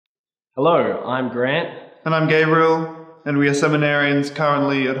Hello, I'm Grant. And I'm Gabriel, and we are seminarians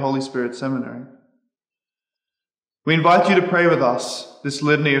currently at Holy Spirit Seminary. We invite you to pray with us this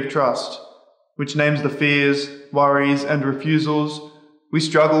litany of trust, which names the fears, worries, and refusals we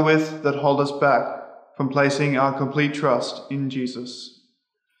struggle with that hold us back from placing our complete trust in Jesus.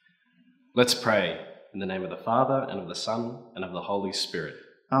 Let's pray in the name of the Father, and of the Son, and of the Holy Spirit.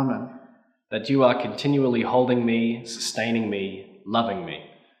 Amen. That you are continually holding me, sustaining me, loving me.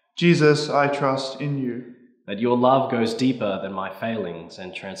 Jesus, I trust in you. That your love goes deeper than my failings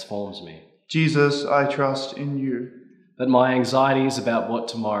and transforms me. Jesus, I trust in you. That my anxieties about what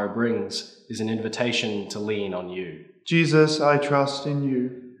tomorrow brings is an invitation to lean on you. Jesus, I trust in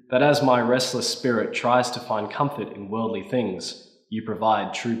you. That as my restless spirit tries to find comfort in worldly things, you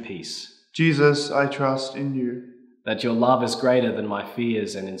provide true peace. Jesus, I trust in you. That your love is greater than my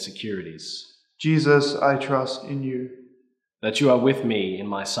fears and insecurities. Jesus, I trust in you. That you are with me in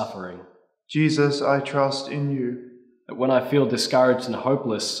my suffering. Jesus, I trust in you. That when I feel discouraged and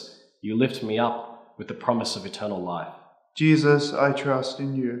hopeless, you lift me up with the promise of eternal life. Jesus, I trust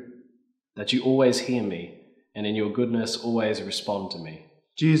in you. That you always hear me, and in your goodness always respond to me.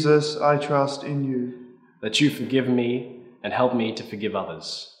 Jesus, I trust in you. That you forgive me and help me to forgive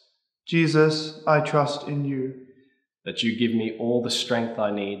others. Jesus, I trust in you. That you give me all the strength I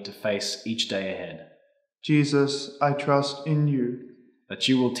need to face each day ahead. Jesus, I trust in you. That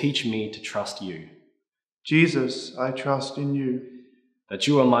you will teach me to trust you. Jesus, I trust in you. That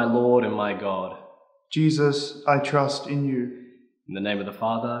you are my Lord and my God. Jesus, I trust in you. In the name of the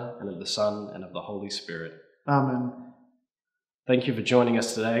Father, and of the Son, and of the Holy Spirit. Amen. Thank you for joining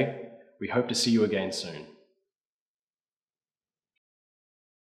us today. We hope to see you again soon.